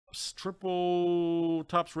Triple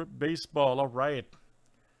Tops Rip Baseball. All right.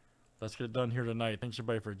 Let's get it done here tonight. Thanks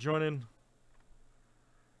everybody for joining.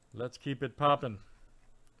 Let's keep it popping.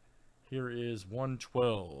 Here is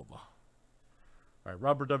 112. All right,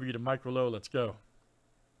 Robert W. to Micro Low. Let's go.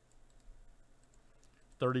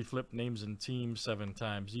 30 flip names and teams 7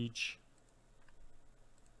 times each.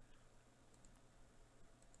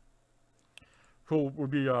 Cool. We'll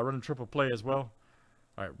be running triple play as well.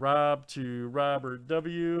 All right, Rob to Robert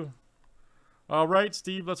W. All right,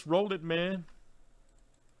 Steve, let's roll it, man.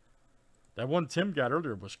 That one Tim got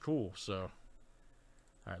earlier was cool, so.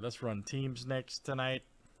 All right, let's run teams next tonight.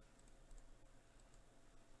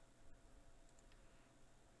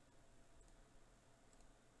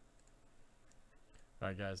 All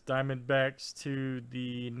right, guys, Diamondbacks to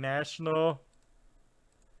the National.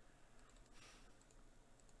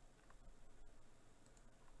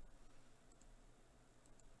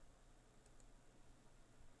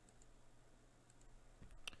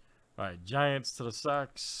 All right, Giants to the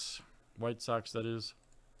Sox. White Sox, that is.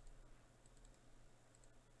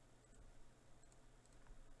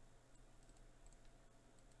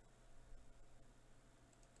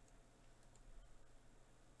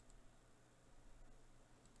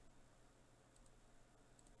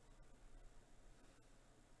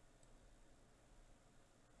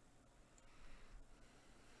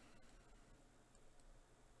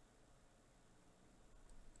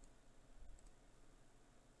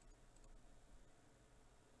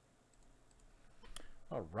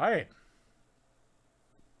 All right.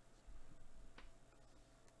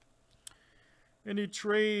 Any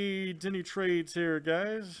trades here,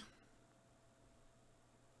 guys?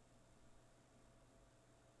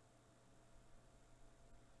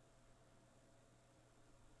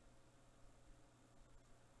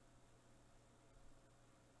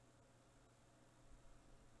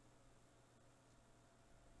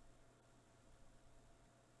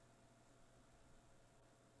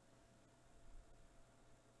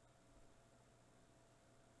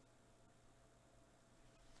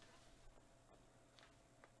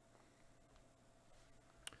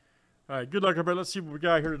 All right, good luck, everybody. Let's see what we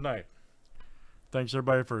got here tonight. Thanks,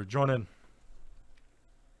 everybody, for joining.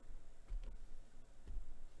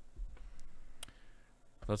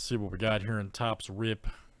 Let's see what we got here in Topps Rip.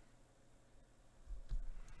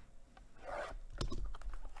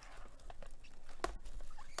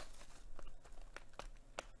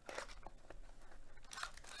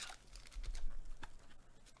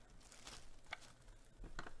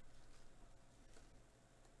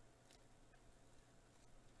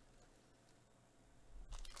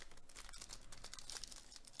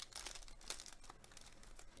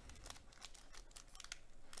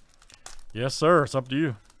 Yes, sir. It's up to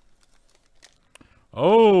you.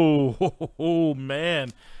 Oh,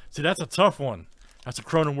 man. See, that's a tough one. That's a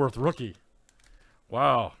Cronenworth rookie.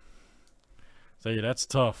 Wow. See, that's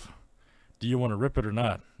tough. Do you want to rip it or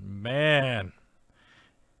not? Man.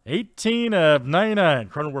 18 of 99.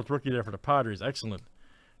 Cronenworth rookie there for the Padres. Excellent.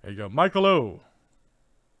 There you go. Michael O.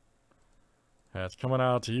 That's coming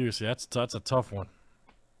out to you. See, that's a tough one.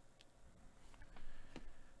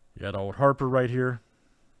 You got old Harper right here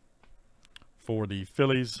for the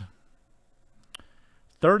Phillies.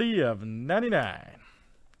 30 of 99.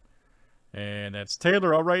 And that's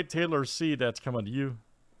Taylor. All right, Taylor C. That's coming to you.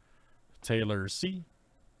 Taylor C.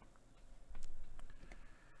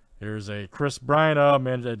 Here's a Chris Bryant. Oh,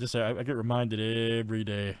 man, I get reminded every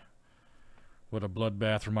day. What a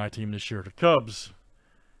bloodbath for my team this year. The Cubs.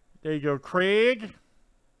 There you go, Craig.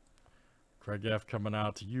 Craig F. coming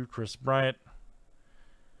out to you, Chris Bryant.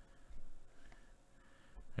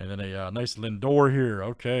 And then a nice Lindor here.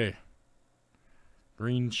 Okay.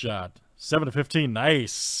 Green shot. 7 of 15.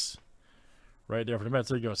 Nice. Right there for the Mets.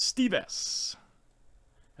 There you go. Steve S.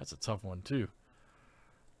 That's a tough one, too.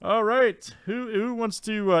 All right. Who wants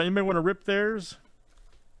to, anybody want to rip theirs?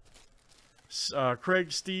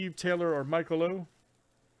 Craig, Steve, Taylor, or Michael O?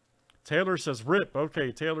 Taylor says rip.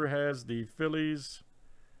 Okay, Taylor has the Phillies.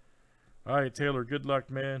 All right, Taylor, good luck,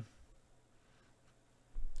 man.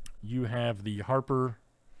 You have the Harper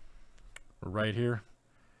right here.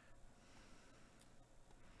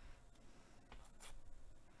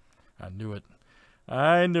 I knew it.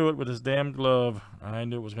 I knew it with this damn glove. I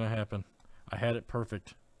knew it was going to happen. I had it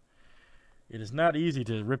perfect. It is not easy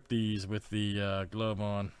to rip these with the glove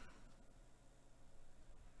on.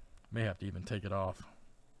 May have to even take it off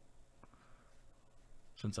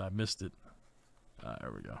since I missed it.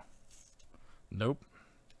 There we go. Nope.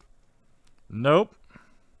 Nope.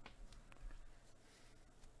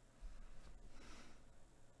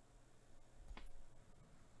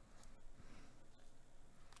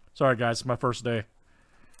 Sorry, guys. It's my first day.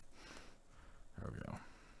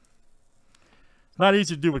 Not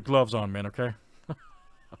easy to do with gloves on, man, okay?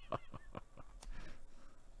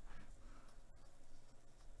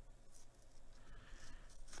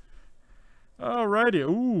 Alrighty.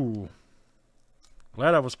 Ooh.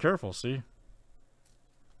 Glad I was careful, see?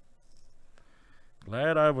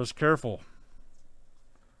 Glad I was careful.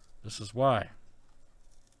 This is why.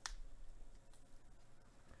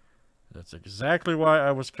 That's exactly why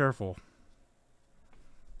I was careful.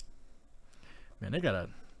 Man, they gotta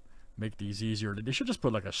make these easier. They should just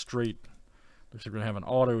put like a straight. Looks like we're gonna have an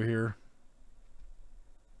auto here.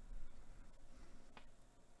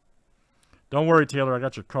 Don't worry, Taylor. I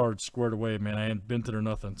got your cards squared away, man. I ain't bent it or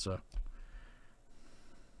nothing, so.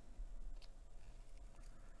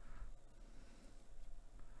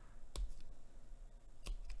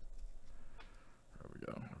 There we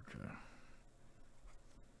go. Okay.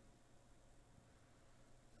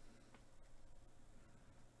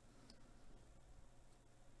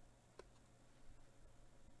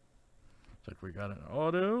 Looks like we got an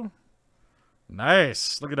auto.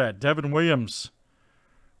 Nice. Look at that. Devin Williams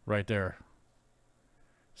right there.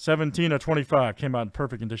 17/25. Came out in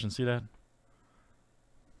perfect condition. See that?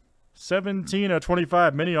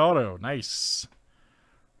 17/25 mini auto. Nice.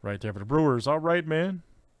 Right there for the Brewers. All right, man.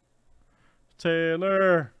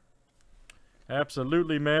 Taylor.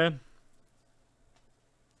 Absolutely, man.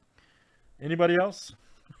 Anybody else?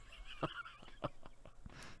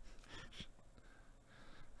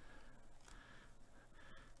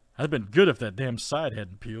 That'd been good if that damn side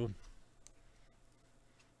hadn't peeled.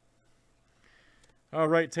 All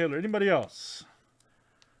right, Taylor. Anybody else?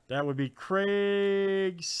 That would be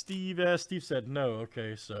Craig, Steve S. Steve said no.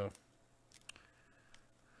 Okay, so.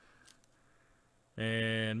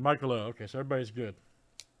 And Michael O. Okay, so everybody's good.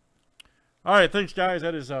 All right, thanks, guys.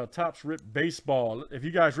 That is Topps Rip Baseball. If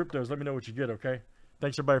you guys rip those, let me know what you get, okay?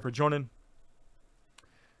 Thanks, everybody, for joining.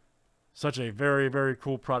 Such a very, very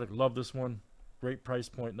cool product. Love this one. Great price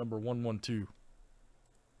point, number 112.